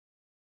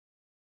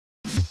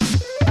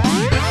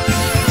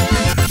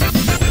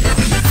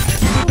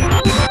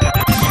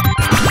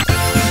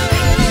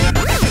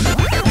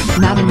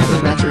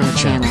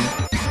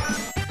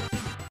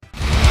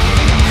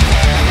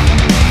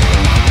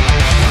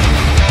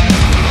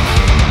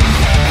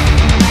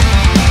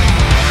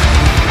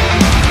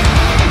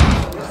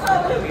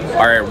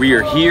All right, we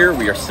are here.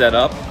 We are set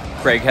up.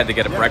 Craig had to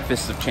get a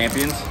breakfast of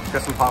champions.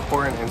 Got some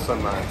popcorn and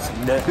some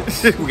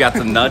nuts. We got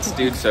some nuts,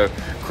 dude. So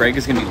Craig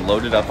is gonna be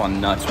loaded up on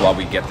nuts while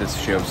we get this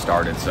show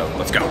started. So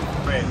let's go.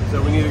 Right,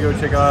 so we need to go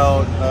check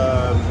out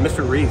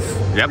Mr. Reese.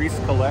 Yep. Reese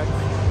Collect.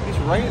 He's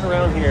right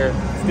around here.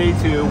 Stay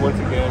tuned once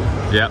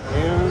again. Yep.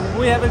 And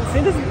we haven't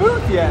seen his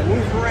booth yet, and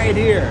he's right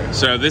here.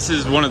 So this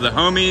is one of the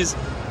homies.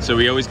 So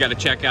we always got to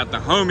check out the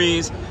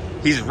homies.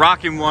 He's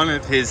rocking one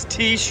of his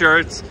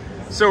t-shirts.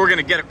 So we're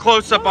gonna get a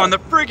close up on the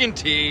friggin'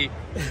 tee.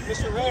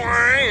 Mr.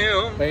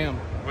 Reese. Bam.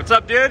 What's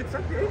up, dude? What's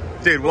up, dude?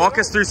 Dude, walk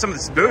us through some of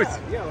this booth.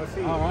 Yeah, let's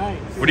see. All right.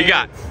 What do you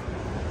got?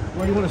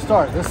 Where do you want to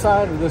start? This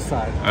side or this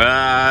side?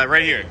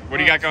 Right here. What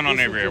do you got going on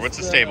over here? What's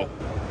this table?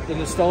 The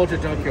nostalgia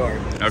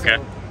junkyard. Okay.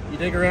 So you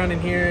dig around in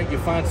here, you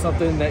find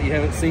something that you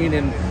haven't seen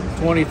in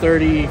 20,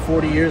 30,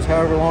 40 years,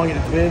 however long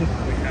it's been,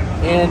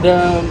 and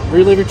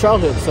relive your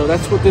childhood. So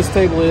that's what this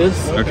table is.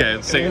 Okay,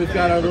 let's see. We've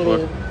got our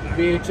little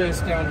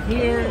VHS down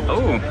here.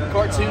 Oh.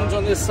 Cartoons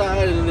on this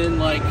side, and then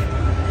like,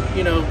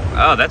 you know,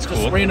 Oh, that's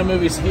just cool. random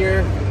movies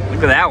here.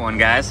 Look at that one,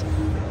 guys.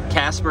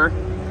 Casper,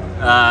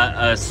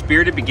 A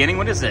Spirited Beginning.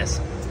 What is this?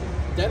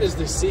 That is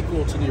the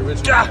sequel to the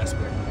original Ah!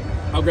 Casper.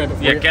 I'll grab it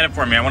for Yeah, you. get it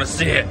for me. I want to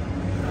see it.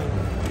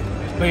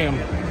 Bam.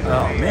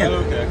 Oh, man.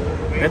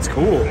 Okay. That's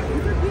cool.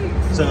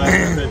 So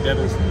that's the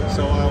Devin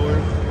Sawa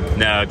word?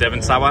 No,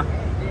 Devin Sawa.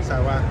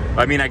 Sawa.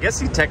 I mean, I guess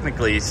he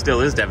technically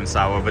still is Devin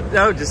Sawa, but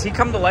no, does he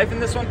come to life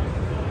in this one?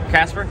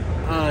 Casper?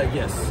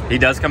 Yes. He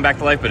does come back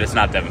to life, but it's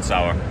not Devin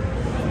Sawa.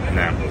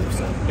 No.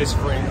 His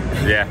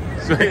friend. Yeah.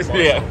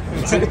 Yeah.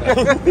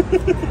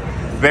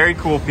 Very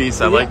cool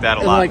piece. I like that a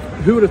and lot. like,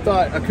 who would have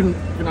thought? I could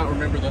not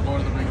remember that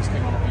Lord of the Rings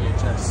came on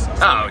VHS.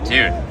 Oh,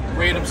 dude.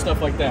 Random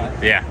stuff like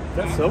that. Yeah.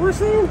 That's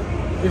Silverstein?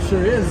 It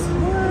sure is.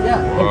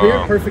 Yeah, Whoa. up here,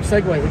 perfect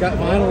segue. We got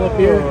vinyl up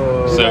here.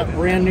 We So- got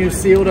brand new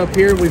sealed up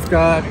here. We've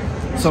got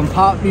some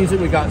pop music.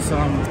 We got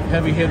some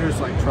heavy hitters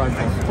like Tribe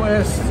Called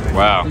Quest.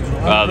 Wow. Digital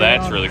Oh,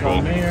 that's Underground, really John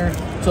cool. Mayer.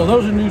 So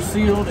those are new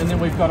sealed, and then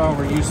we've got all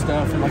our used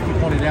stuff. And like you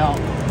pointed out,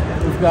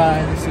 we've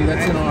got, let's see,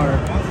 that's in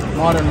our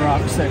modern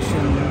rock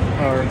section.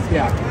 Or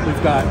yeah,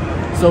 we've got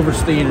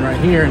Silverstein right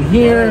here and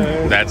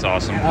here. That's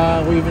awesome.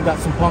 We even got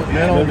some punk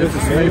metal. This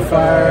is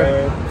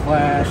Mayfire,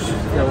 Clash,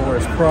 Devil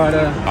Wears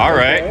Prada. All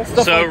right.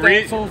 Stuff So like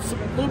that. So it's a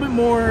little bit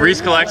more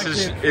Reese Collects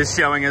eclectic. is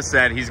showing us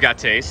that he's got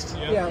taste.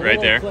 Yeah, right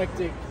there.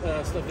 eclectic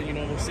stuff that you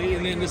normally see.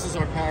 And then this is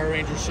our Power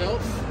Ranger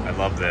shelf. I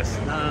love this.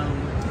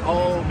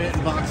 All mint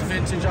box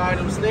vintage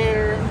items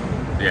there.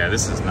 Yeah,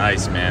 this is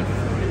nice, man.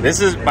 This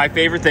is my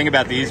favorite thing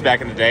about these back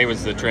in the day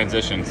was the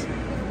transitions.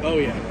 Oh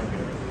yeah.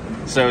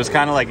 So it's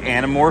kind of like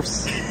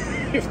Animorphs.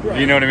 Right.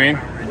 You know what I mean?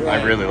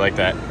 Right. I really like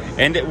that.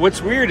 And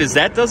what's weird is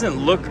that doesn't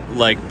look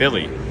like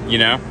Billy, you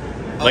know?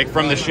 Like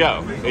from the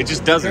show. It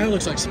just It doesn't.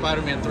 looks like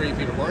Spider-Man 3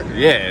 Peter Parker.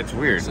 Yeah, it's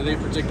weird. So they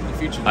predicted the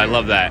future. I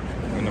love that.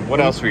 And what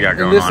else we got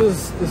going and on?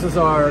 this is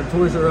our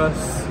Toys R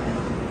Us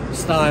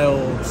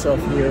style shelf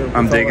here.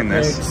 I'm with all digging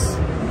our this. picks.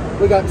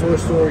 We got Toy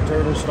Story,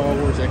 Turtles, Star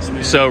Wars,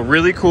 X-Men. So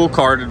really cool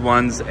carded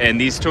ones,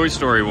 and these Toy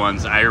Story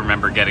ones I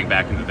remember getting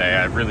back in the day.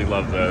 I really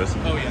love those.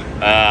 Oh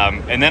yeah.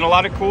 And then a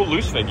lot of cool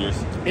loose figures.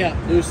 Yeah,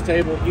 loose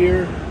table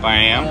here. I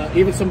am.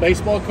 Even some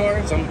baseball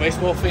cards. I'm a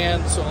baseball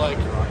fan, so like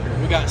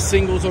we got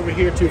singles over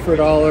here, 2 for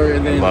 $1,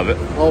 and then Love it.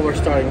 all of our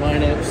starting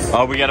lineups.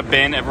 Oh, we got a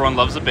bin. Everyone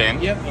loves a bin.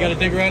 Yep, you got to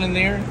dig around in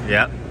there.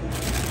 Yep.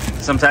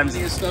 Sometimes,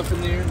 See stuff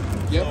in there.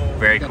 Yep.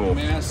 Very got cool. The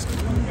mask.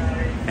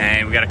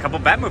 and we got a couple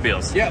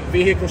Batmobiles. Yeah,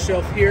 vehicle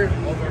shelf here.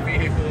 All of our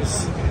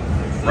vehicles.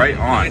 Right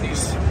on.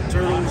 90s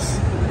Turtles.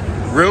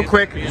 Real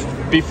quick,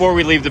 before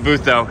we leave the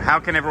booth though, how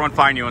can everyone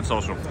find you on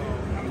social?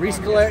 Reese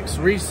Collects,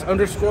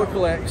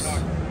 Reese_collects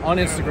on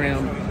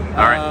Instagram.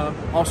 All right.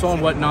 Also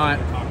on Whatnot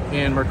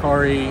and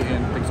Mercari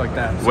and things like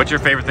that. What's your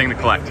favorite thing to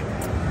collect?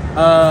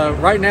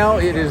 Right now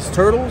it is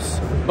Turtles,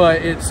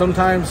 but it's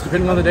sometimes,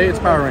 depending on the day, it's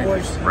Power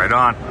Rangers. Right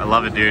on. I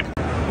love it, dude.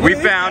 We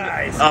found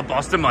a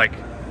Boston Mike.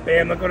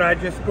 Bam, look what I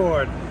just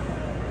scored.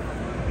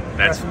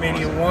 That's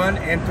WrestleMania awesome. 1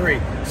 and 3.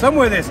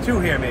 Somewhere there's 2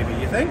 here, maybe,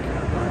 you think?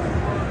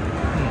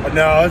 But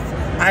no,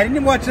 I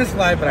didn't watch this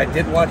live, but I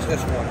did watch this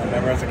one. I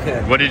remember as a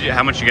kid. What did you?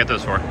 How much did you get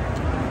those for?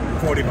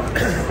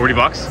 $40. 40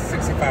 bucks?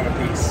 65 a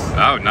piece.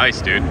 Oh, nice,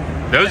 dude.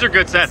 Those are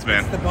good sets,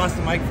 man. It's the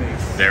Boston Mike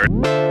face. There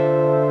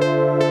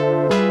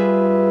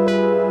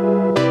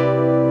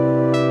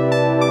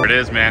it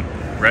is, man.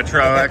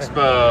 Retro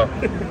Expo.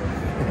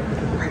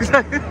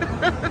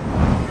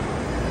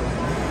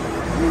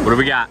 What do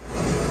we got?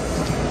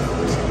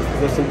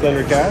 There's some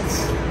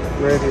Thundercats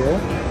right here.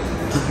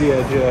 Some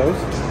G.I. Joes.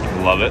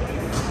 Love it.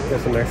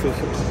 Got some Exo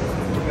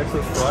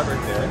Squad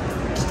right there.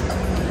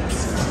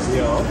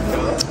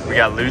 Yeah. We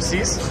got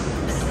Lucy's.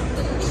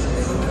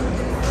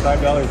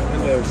 $5 in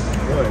the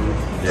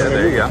one. Yeah,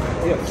 there you go.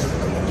 Yes.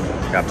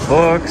 Got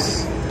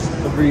books.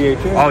 The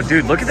VHS. Oh,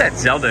 dude, look at that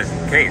Zelda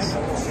case.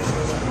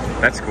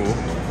 That's cool.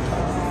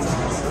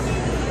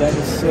 That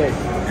is sick.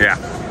 Yeah.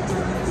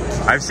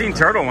 I've seen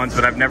Turtle ones,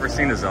 but I've never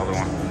seen the Zelda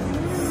one.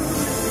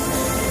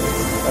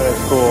 That is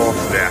cool.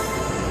 Yeah.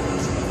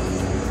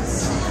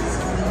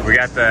 We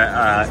got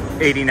the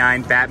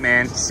 89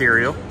 Batman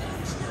cereal.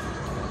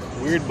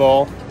 Weird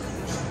ball.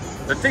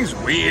 That thing's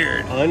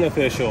weird.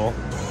 Unofficial.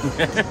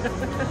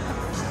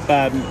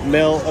 By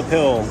Mel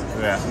Appeal.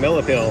 Yeah. Mel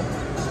Appeal.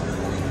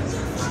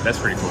 That's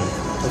pretty cool.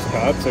 Those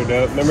cups are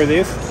dope. Remember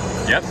these?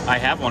 Yep, I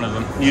have one of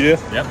them. You do?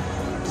 Yep.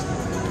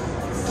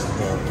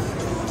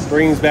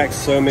 Brings back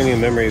so many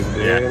memories,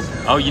 dude.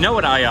 Yeah. Oh, you know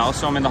what I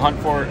also am in the hunt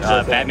for?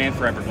 Batman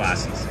Forever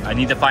glasses. I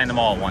need to find them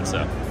all at once,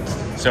 though.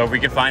 So if we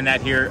could find that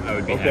here, I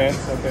would be happy.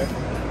 Okay.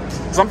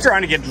 So I'm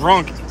trying to get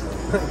drunk.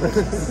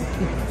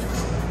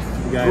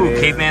 Ooh,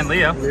 Caveman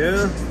Leo.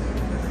 Yeah.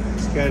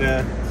 Got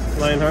a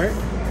Lionheart.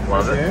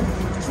 Love it.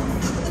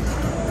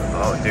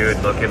 Oh, dude,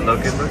 look it. Dude, look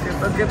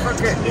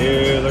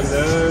at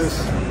those.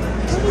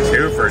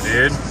 Twofer,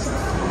 dude.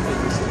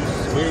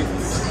 Sweet.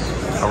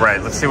 All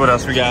right, let's see what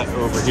else we got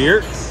over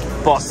here.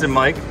 Boston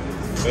Mike.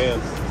 Man.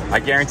 I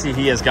guarantee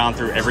he has gone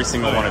through every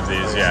single one of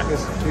these, yeah.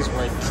 He's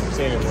right,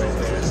 standing right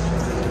there.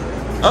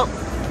 Oh,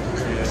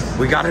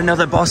 we got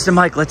another Boston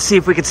Mike. Let's see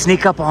if we can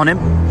sneak up on him.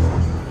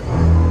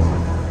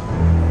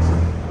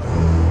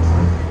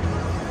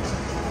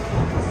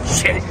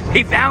 Shit,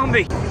 he found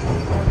me.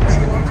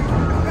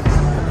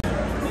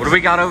 What do we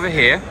got over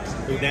here?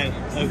 With that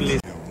ugly.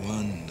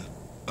 One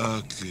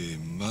ugly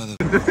mother.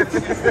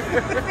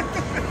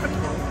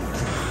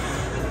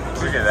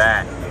 Look at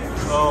that.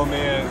 Oh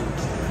man,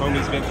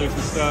 homie's been through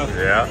some stuff.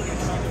 Yeah.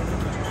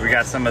 We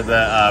got some of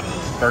the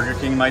Burger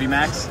King Mighty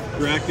Max.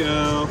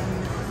 Greco.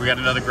 We got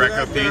another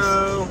Greco piece.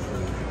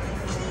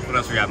 What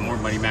else we got? More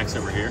Mighty Max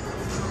over here.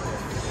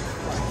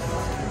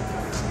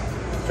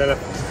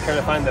 Trying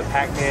to find the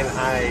Pac-Man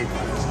eye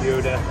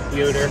Yoda.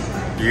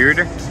 Weird.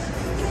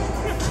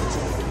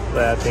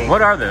 That thing.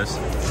 What are those?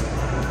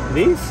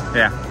 These?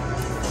 Yeah.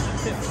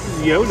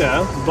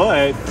 Yoda,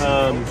 but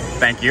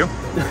Thank you.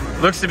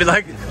 looks to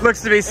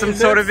be some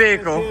sort of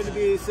vehicle. Looks to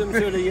be some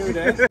sort of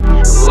Yoda.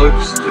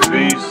 Looks to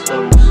be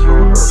some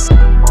sort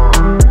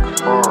of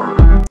car.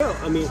 No,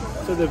 I mean,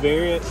 so the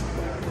variant,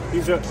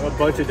 these are a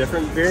bunch of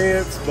different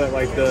variants, but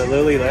like the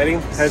Lily Lighting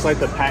has like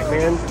the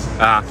Pac-Man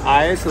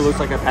eyes, so it looks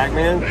like a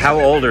Pac-Man. How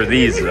old are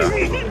these though?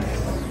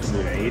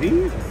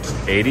 80?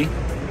 80?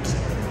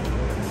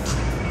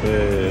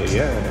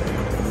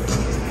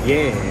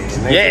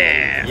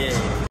 Yeah.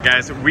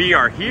 Guys, we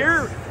are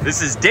here.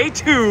 This is day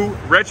 2,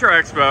 Retro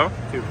Expo.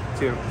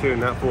 Two,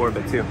 not 4,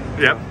 but 2.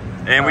 Yep.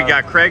 And we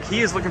got Craig.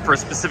 He is looking for a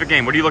specific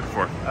game. What are you looking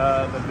for?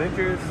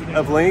 Adventures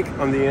of Link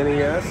on the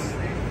NES.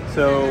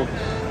 So,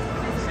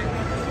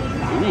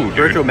 Ooh,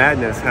 Retro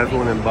Madness has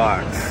one in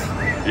box.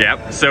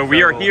 Yep. So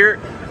we are here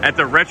at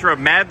the Retro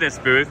Madness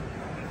booth.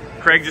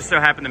 Craig just so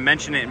happened to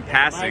mention it in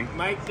passing.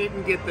 Mike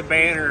didn't get the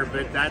banner,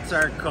 but that's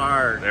our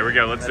card. There we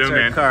go. Let's That's zoom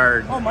our in.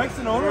 card. Oh, Mike's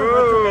an owner of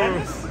Retro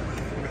Madness?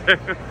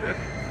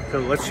 So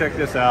let's check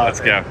this out. Let's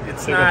go.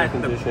 It's Check out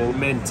not the the condition.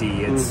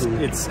 minty.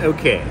 It's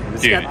okay.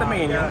 It's Dude. got the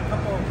manual.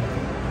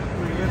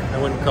 I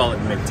wouldn't call it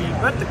minty,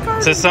 but the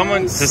card. To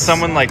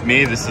someone like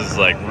me, this is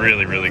like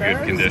really good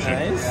condition.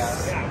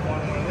 Nice.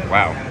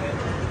 Wow.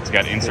 It's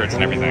got inserts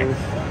and everything.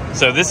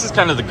 So this is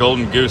kind of the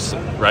golden goose,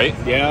 right?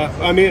 Yeah,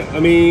 I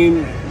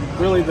mean,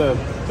 really the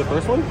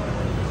first one?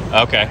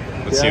 Okay.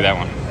 Let's see Yeah. that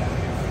one.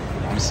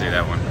 Let me see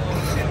that one.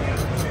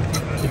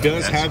 It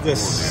does have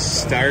this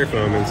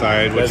styrofoam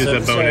inside, which is a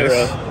bonus.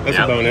 That's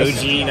a bonus.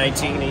 OG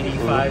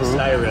 1985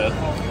 styro.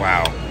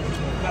 Wow.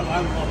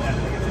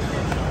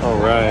 All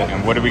right.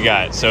 And what do we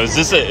got? So is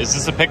this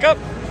a pickup?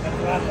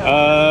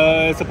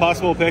 It's a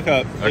possible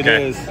pickup. Okay. It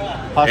is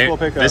possible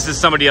pickup. This is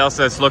somebody else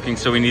that's looking,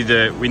 so we need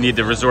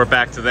to resort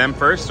back to them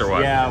first, or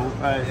what?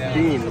 Yeah,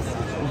 Dean,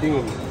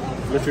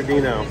 Mr.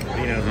 Dino.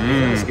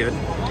 That's good.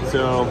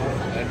 So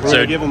we're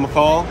gonna give him a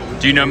call.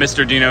 Do you know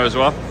Mr. Dino as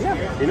well? Yeah,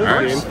 he knows All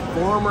the right. game.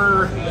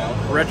 Former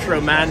Retro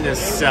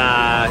Madness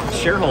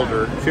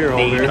shareholder.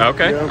 Shareholder.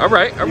 Okay. Yeah. All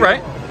right.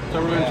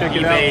 So we're gonna check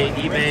it out.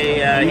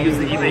 eBay. He was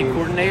the eBay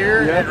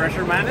coordinator Yeah. at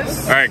Retro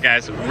Madness. All right,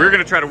 guys. We're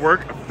gonna try to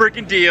work a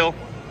freaking deal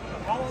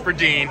for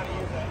Dean.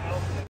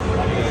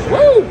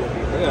 Woo!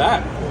 Look at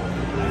that.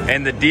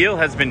 And the deal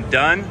has been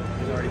done.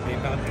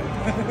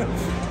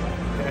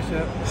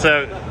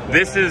 So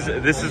this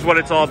is what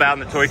it's all about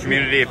in the toy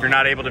community. If you're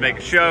not able to make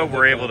a show,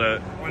 we're able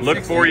to look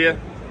for you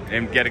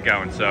and get it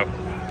going. So,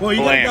 Well,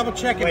 you blam. gotta double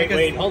check it because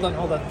Wait, hold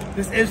on.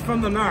 this is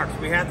from the Narcs.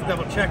 We have to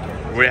double check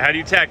it. Wait, how do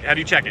you check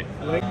it?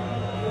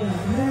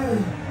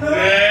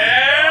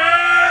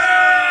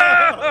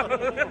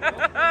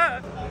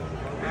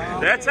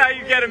 That's how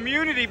you get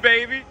immunity,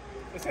 baby.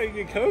 That's how you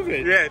get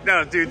COVID. Yeah,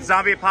 no, dude.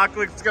 Zombie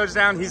apocalypse goes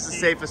down. He's the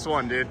safest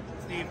one, dude.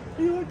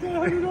 You like that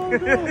 $100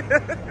 bill?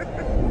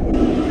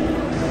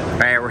 All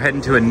right, we're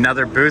heading to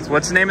another booth.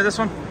 What's the name of this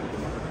one?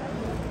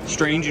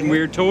 Strange and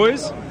Weird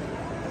Toys.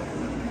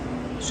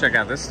 Let's check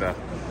out this stuff.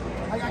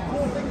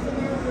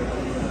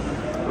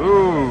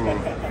 Ooh.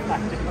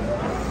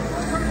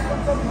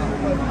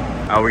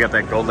 Oh, we got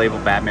that gold label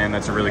Batman.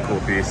 That's a really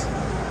cool piece.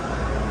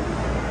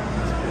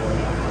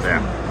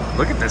 Yeah.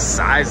 Look at the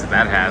size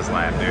that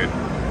HasLab, dude.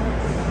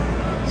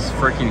 It's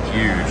freaking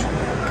huge.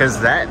 Because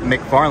that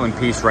McFarlane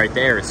piece right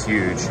there is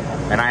huge.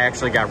 And I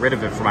actually got rid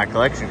of it for my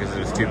collection because it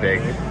was too big.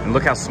 And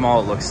look how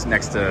small it looks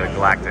next to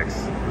Galactics.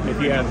 If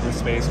you had the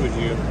space, would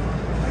you?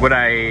 Would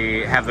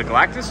I have the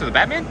Galactus or the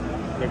Batman?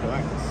 The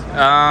Galactus.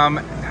 I'm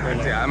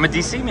a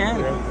DC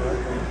man.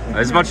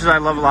 As much as I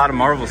love a lot of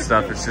Marvel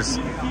stuff, it's just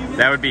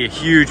that would be a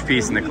huge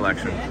piece in the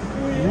collection.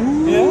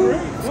 Yeah.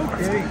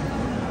 Okay.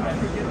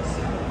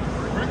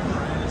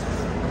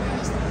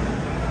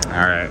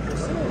 All right.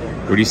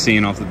 What are you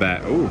seeing off the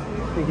bat? Oh, I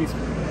think he's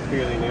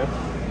fairly new.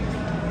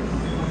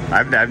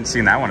 I haven't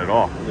seen that one at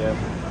all. Yeah.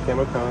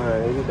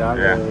 Camocon, 80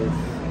 dollars.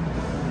 Yeah.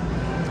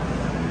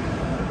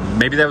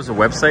 Maybe that was a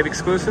website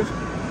exclusive.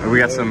 We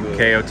got some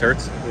KO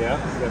turds. Yeah,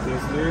 we got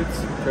these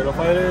dudes, Turtle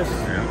Fighters.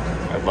 Yeah,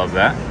 I love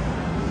that.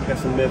 Got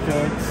some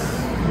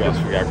Mythics. What else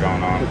we got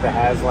going on? With the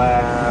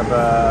HasLab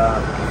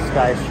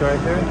Sky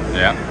Striker.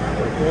 Yeah.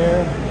 Right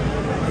there.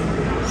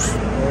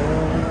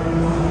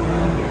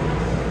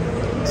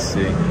 Let's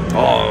see.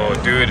 Oh,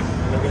 dude,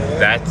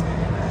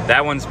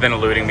 that one's been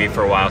eluding me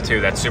for a while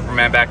too. That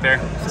Superman back there.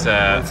 It's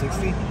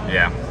 160.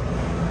 Yeah.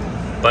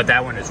 But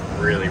that one is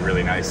really,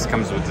 really nice.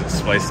 Comes with the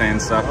display stand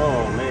and stuff.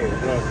 Oh man.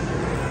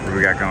 What do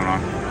we got going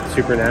on?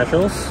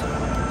 Supernaturals,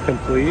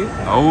 complete.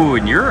 Oh,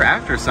 and you're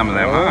after some of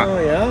them, huh? Oh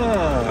yeah.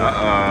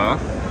 Uh-oh.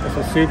 Got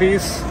some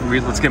Soupies.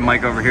 Let's get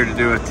Mike over here to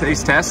do a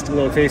taste test. A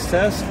little taste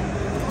test.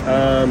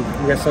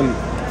 We got some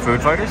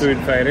Food fighters? Food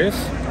Fighters.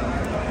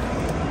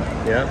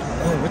 Yeah.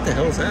 Oh, what the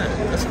hell is that?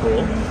 That's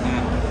cool.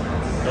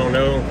 I don't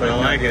know, but I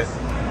like it.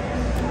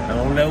 I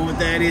don't know what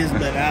that is,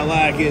 but I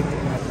like it.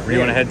 Where do you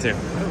want to head to?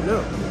 I don't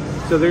know.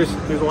 So there's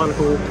a lot of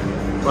cool.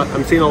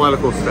 I'm seeing a lot of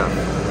cool stuff.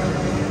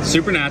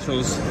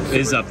 Supernaturals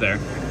is up there.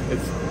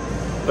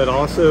 But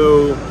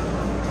also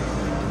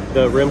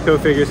the Remco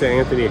figures that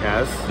Anthony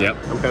has. Yep.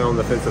 I'm kind of on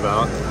the fence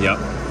about. Yep.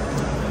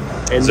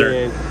 And Is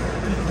then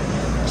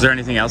there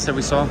anything else that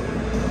we saw?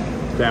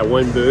 that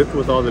one booth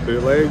with all the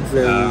bootlegs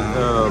and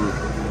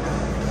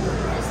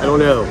I don't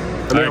know.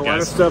 I mean, a lot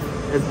of stuff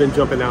has been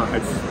jumping out. I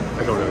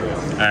don't know yet.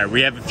 All right,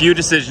 we have a few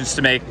decisions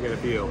to make. I got a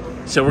few.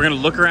 So we're gonna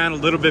look around a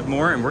little bit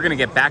more and we're gonna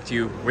get back to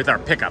you with our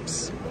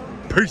pickups.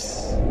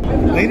 Peace.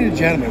 Ladies and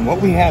gentlemen, what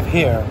we have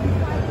here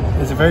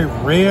is a very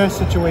rare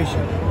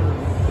situation.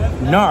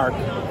 Narc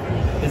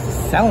is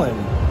selling.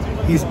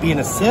 He's being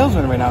a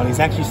salesman right now, and he's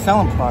actually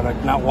selling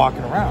product, not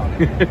walking around.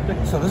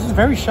 So this is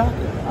very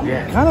shocking.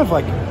 I'm kind of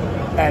like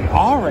at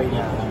awe right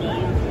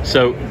now.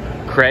 So,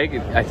 Craig,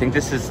 I think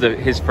this is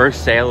his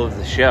first sale of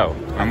the show,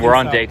 and we're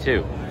on day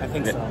 2. I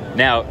think so.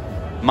 Now,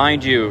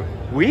 mind you,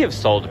 we have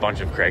sold a bunch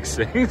of Craig's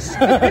things.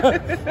 Do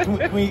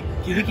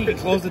you think he can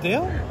close the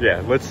deal?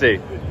 Yeah, let's see.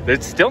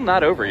 It's still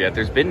not over yet.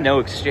 There's been no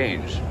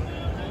exchange.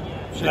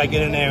 Should I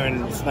get in there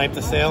and snipe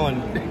the sale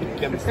and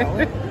get him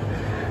selling?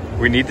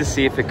 We need to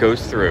see if it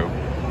goes through.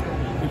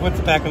 He puts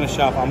it back on the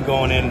shelf. I'm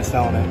going in and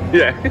selling it.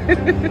 Yeah.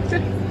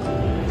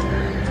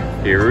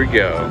 Here we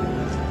go.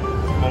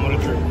 Moment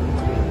of truth.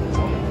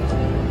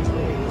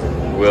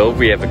 Will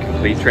we have a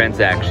complete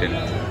transaction?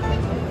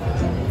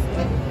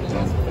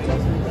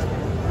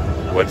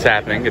 What's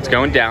happening? It's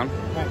going down.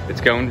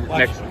 It's going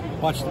next.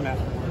 Watch the map.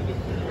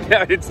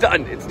 Yeah, it's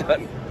done. It's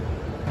done.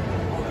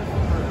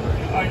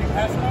 Are you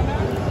passing on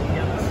that?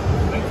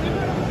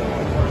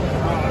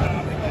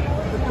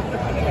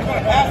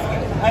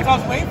 I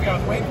was waiting for you.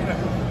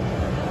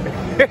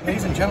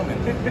 Ladies and gentlemen,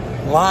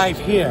 live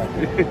here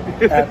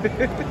at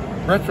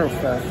Retro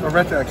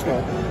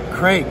Expo,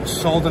 Craig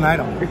sold an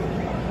item.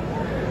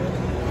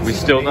 We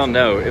still don't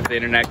know if the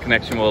internet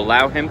connection will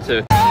allow him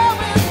to.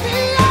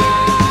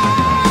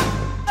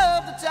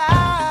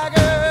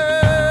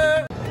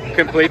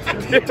 Complete.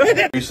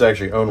 I used to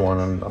actually own one,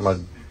 and my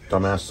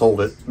dumbass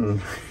sold it,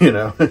 and, you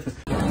know.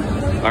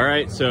 All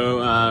right,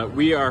 so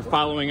we are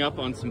following up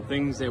on some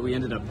things that we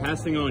ended up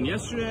passing on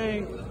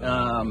yesterday.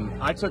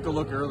 I took a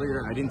look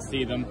earlier. I didn't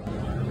see them.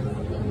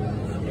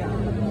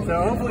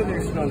 So hopefully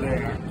they're still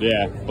there.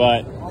 Yeah,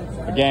 but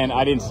again,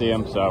 I didn't see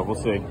them, so we'll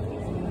see.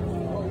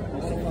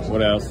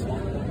 What else?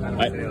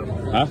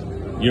 Huh?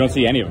 You don't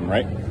see any of them,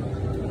 right?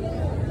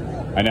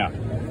 I know.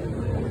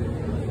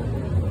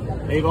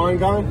 Avon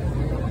gone?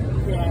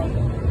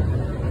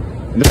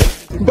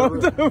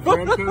 Both of them.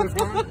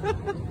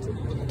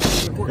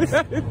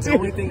 The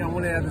only thing I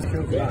want to have is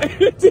Coke. I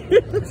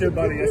should have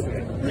bought it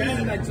yesterday.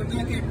 Yeah, like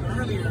something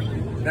earlier.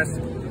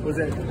 Was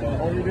it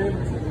all you did?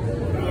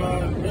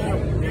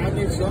 Yeah, I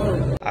think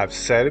so. I've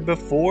said it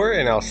before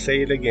and I'll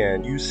say it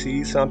again. You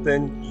see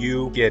something,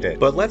 you get it.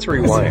 But let's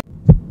rewind.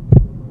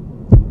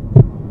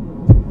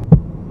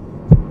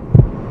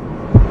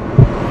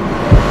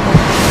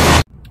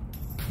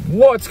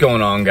 What's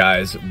going on,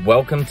 guys?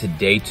 Welcome to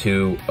day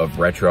 2 of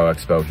Retro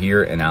Expo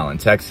here in Allen,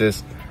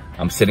 Texas.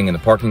 I'm sitting in the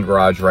parking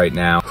garage right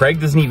now. Craig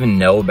doesn't even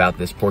know about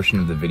this portion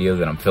of the video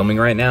that I'm filming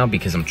right now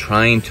because I'm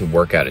trying to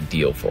work out a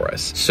deal for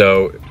us.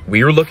 So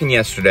we were looking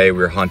yesterday, we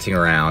were hunting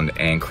around,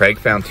 and Craig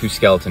found 2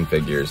 skeleton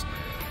figures.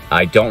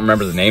 I don't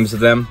remember the names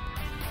of them,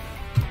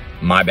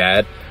 my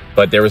bad,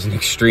 but there was an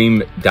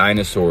Extreme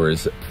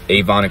Dinosaurs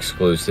Avon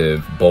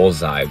exclusive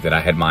Bullseye that I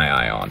had my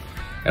eye on.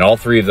 And all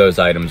 3 of those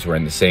items were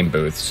in the same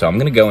booth. So I'm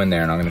gonna go in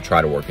there and I'm gonna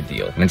try to work a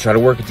deal. I'm gonna try to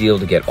work a deal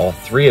to get all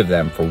 3 of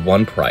them for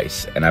one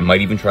price. And I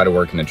might even try to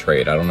work in a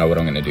trade. I don't know what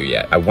I'm gonna do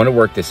yet. I wanna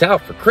work this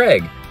out for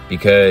Craig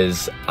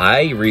because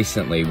I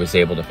recently was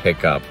able to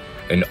pick up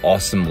an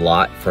awesome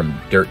lot from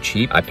Dirt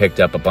Cheap. I picked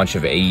up a bunch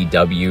of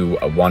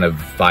AEW 1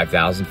 of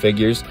 5,000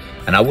 figures,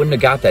 and I wouldn't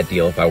have got that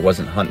deal if I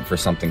wasn't hunting for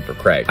something for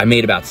Craig. I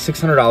made about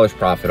 $600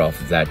 profit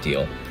off of that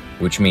deal,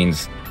 which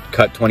means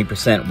cut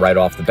 20% right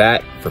off the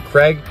bat for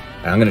Craig,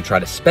 and I'm gonna try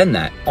to spend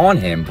that on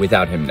him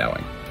without him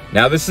knowing.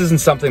 Now, this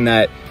isn't something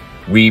that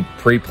we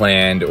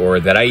pre-planned or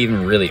that I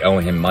even really owe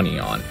him money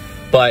on,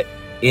 but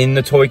in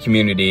the toy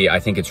community, I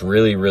think it's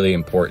really, really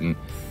important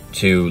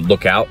to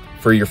look out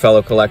for your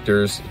fellow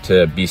collectors,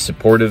 to be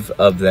supportive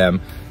of them,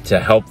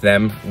 to help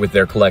them with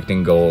their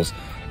collecting goals.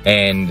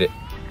 And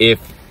if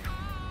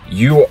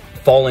you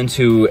fall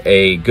into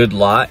a good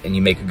lot and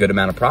you make a good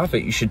amount of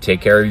profit, you should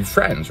take care of your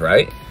friends,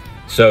 right?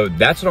 So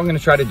that's what I'm gonna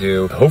try to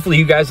do. Hopefully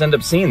you guys end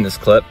up seeing this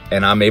clip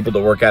and I'm able to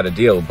work out a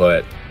deal,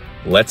 but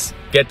let's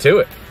get to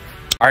it.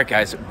 All right,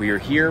 guys, we are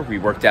here. We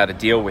worked out a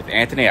deal with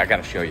Anthony. I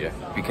gotta show you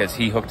because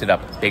he hooked it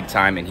up big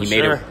time and he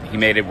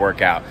made it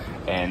work out.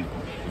 And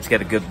let's get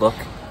a good look.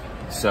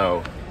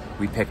 So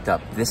we picked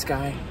up this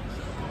guy,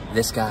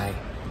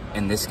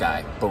 and this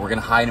guy, but we're gonna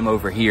hide him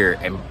over here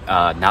and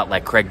not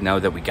let Craig know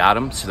that we got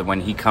him, so that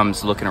when he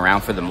comes looking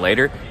around for them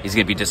later, he's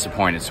gonna be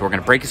disappointed. So we're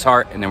gonna break his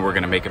heart and then we're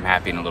gonna make him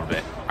happy in a little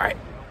bit. All right.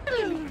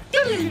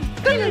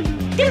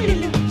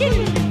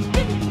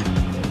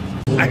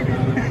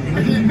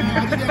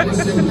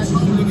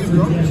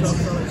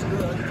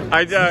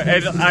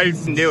 I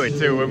knew it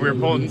too. When we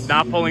were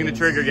not pulling the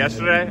trigger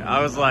yesterday, I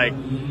was like,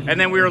 and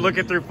then we were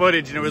looking through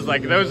footage and it was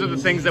like, those are the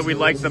things that we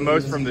liked the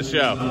most from the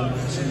show.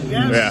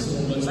 Yes.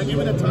 Yeah. Like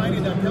even a tiny,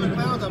 the killer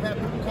clowns, I've had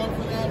people come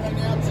for that right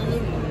now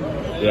too.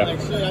 Yeah. Like,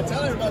 shit, I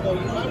tell everybody though,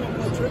 you might want to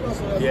pull the trigger on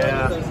something.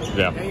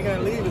 Yeah. And you're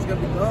gonna leave, it's gonna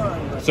be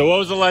gone. So what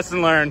was the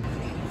lesson learned?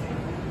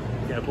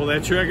 You gotta pull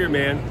that trigger,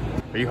 man.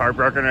 Are you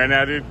heartbroken right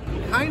now, dude?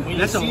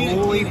 That's the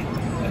only.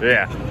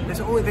 Yeah. That's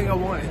the only thing I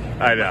wanted.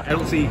 I know. I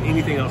don't see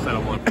anything else that I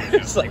want.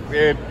 It's like,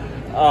 dude.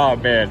 Oh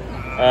man.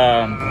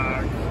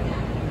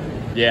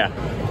 Yeah.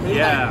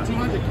 Yeah.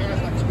 200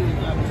 cash like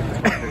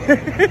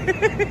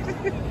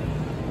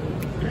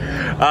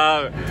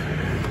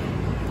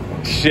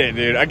shit,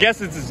 dude. I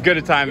guess it's as good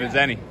a time as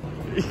any.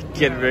 You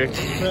kidding me?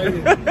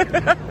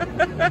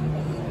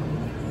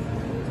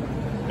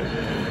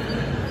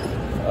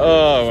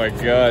 Oh my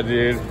god,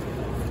 dude.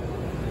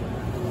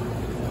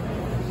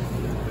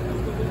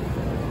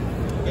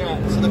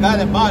 Yeah, so the guy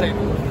that bought it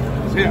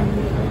is here.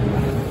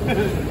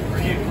 For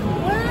you.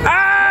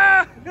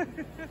 Ah!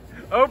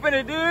 Open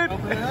it, dude.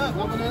 Open it up,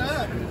 open it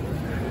up.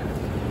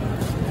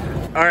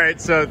 All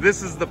right, so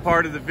this is the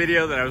part of the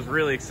video that I was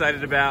really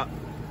excited about.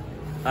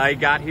 I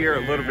got here a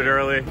little bit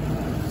early.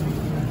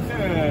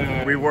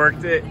 We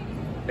worked it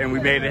and we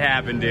made it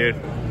happen, dude.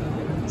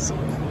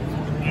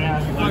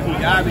 Yeah, you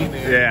fucking got me,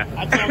 man. Yeah.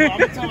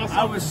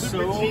 I was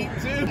so cheap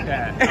too.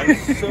 I was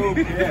so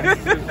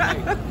pissed.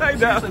 I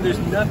know. There's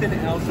nothing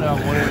else that I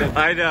wanted to.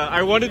 I know.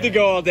 I wanted to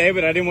go all day,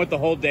 but I didn't want the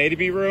whole day to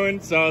be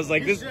ruined. So I was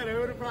like, this. It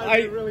would have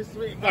probably been really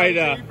sweet. I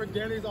know. For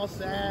dinner, he's all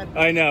sad.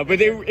 I know,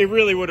 but it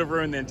really would have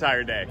ruined the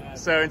entire day.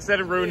 So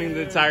instead of ruining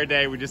the entire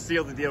day, we just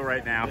sealed the deal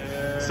right now.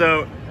 Yeah.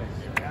 So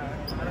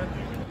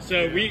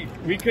we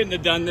couldn't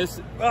have done this.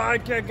 Oh, I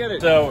can't get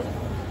it. So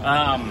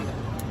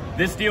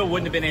this deal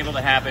wouldn't have been able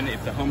to happen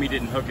if the homie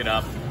didn't hook it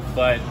up.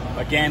 But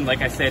again,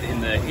 like I said in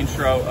the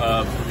intro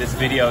of this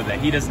video that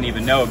he doesn't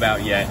even know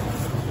about yet,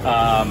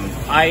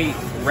 I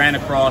ran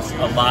across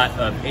a lot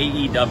of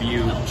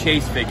AEW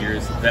chase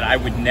figures that I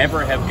would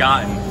never have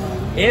gotten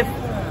if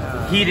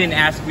he didn't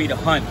ask me to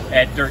hunt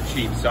at Dirt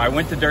Cheap. So I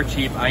went to Dirt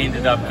Cheap. I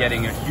ended up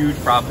getting a huge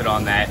profit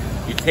on that.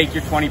 You take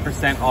your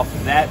 20% off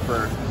of that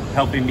for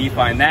helping me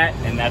find that,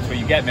 and that's what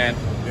you get, man.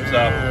 So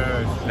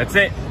that's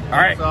it. All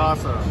right. That's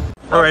awesome.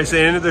 All right, so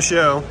the end of the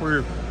show.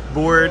 We're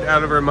bored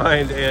out of our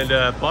mind, and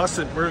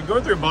we're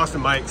going through Boston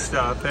Mike's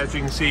stuff, as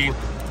you can see,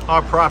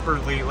 all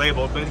properly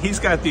labeled, but he's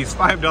got these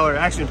 $5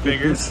 action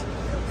figures.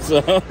 So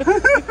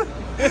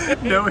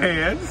no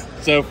hands.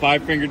 So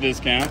 5-finger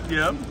discount.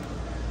 Yep.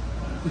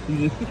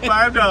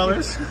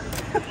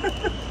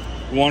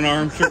 $5. One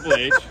arm Triple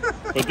H,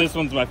 but this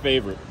one's my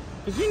favorite.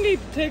 Cause you need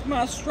to take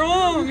my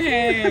strong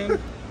hand.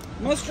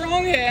 My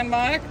strong hand,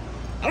 Mike.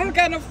 I don't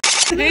got no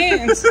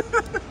hands.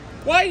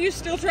 Why are you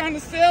still trying to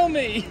sell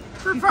me?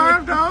 For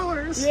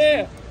 $5.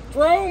 Yeah.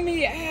 Throw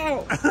me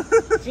out.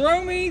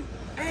 Throw me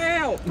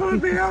out.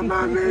 Put me out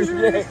my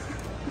misery. Yeah.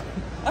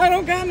 I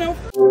don't got no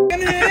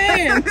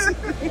hands.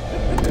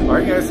 All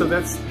right, guys, so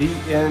that's the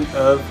end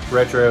of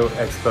Retro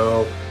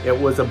Expo. It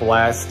was a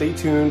blast. Stay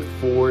tuned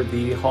for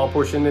the haul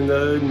portion in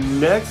the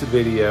next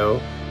video.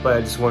 But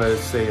I just want to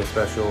say a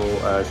special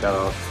shout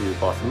out to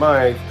Boston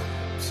Mike,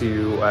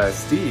 to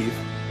Steve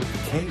with the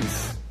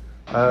case,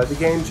 the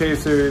Game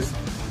Chasers,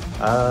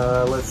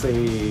 let's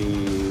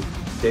see,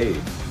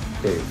 Dave,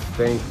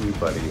 thank you,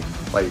 buddy.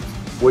 Like,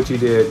 what you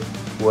did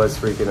was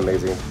freaking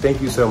amazing. Thank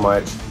you so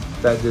much.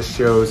 That just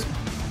shows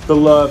the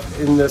love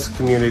in this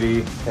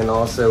community. And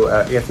also,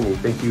 Anthony,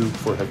 thank you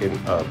for hooking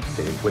up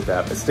with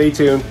that. But stay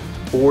tuned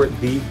for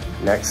the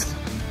next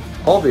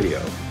haul video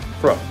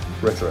from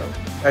Retro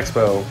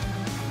Expo.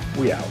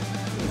 We out.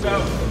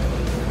 So,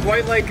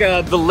 quite like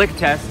the lick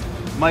test,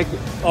 Mike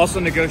also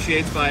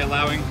negotiates by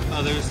allowing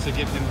others to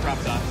give him crop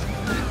tops.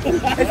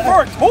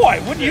 For a toy?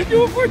 Wouldn't you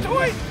do it for a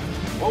toy?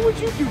 What would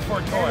you do for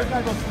a toy?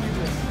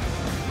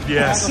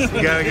 Yes, you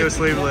gotta go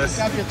sleeveless.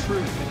 Gotta be a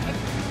truth.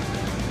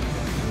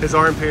 His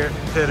armpit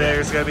hair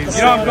is gonna be. You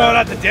know I'm going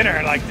out to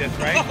dinner like this,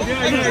 right?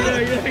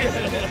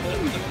 Yeah.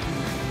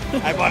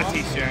 I bought a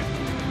t-shirt.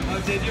 Oh,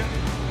 did you?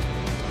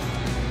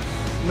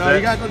 No,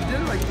 you gotta go to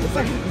dinner like this. It's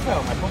like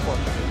my football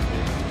shirt.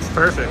 It's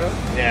perfect.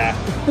 Yeah.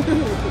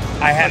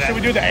 I had. Should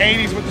we do the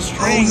 '80s with the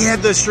strings? Oh, he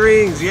had the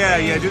strings. Yeah,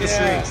 do the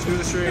strings. Do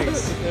the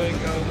strings. There you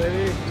go,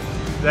 baby.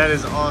 That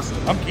is awesome.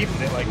 I'm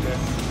keeping it like this.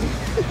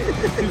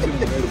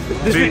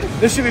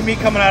 This should be me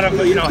coming out of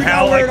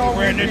hell, like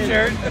wearing this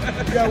shirt.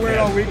 You gotta wear it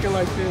all weekend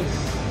like this.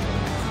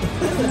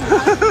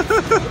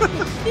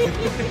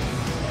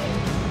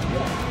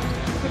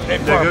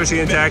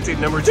 Negotiating tactic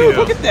number 2. Dude,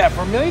 look at that.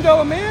 For $1 Million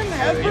Man?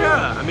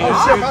 Yeah, I mean,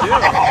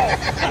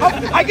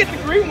 I get the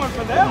green one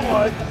for that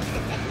one.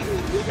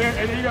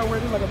 And then you gotta wear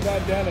this like a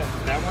bandana.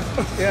 That one?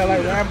 Yeah,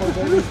 like Rambo,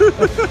 baby.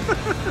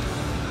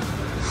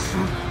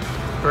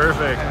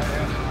 Perfect.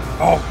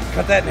 Oh,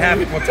 cut that in half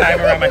and we'll tie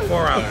it around my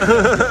forearm.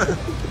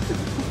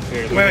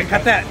 Wait,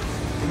 cut that.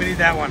 We need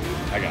that one.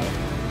 I got it.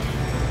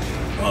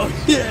 Oh,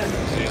 yeah.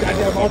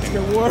 Goddamn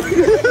Ultimate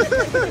Warrior.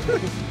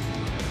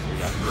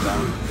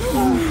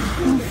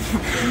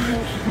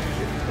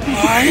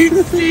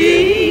 I've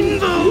seen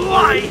the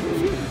light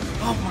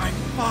of my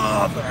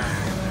father.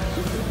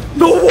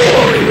 The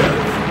warriors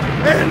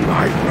and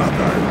my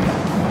brother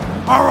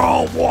are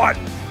all one.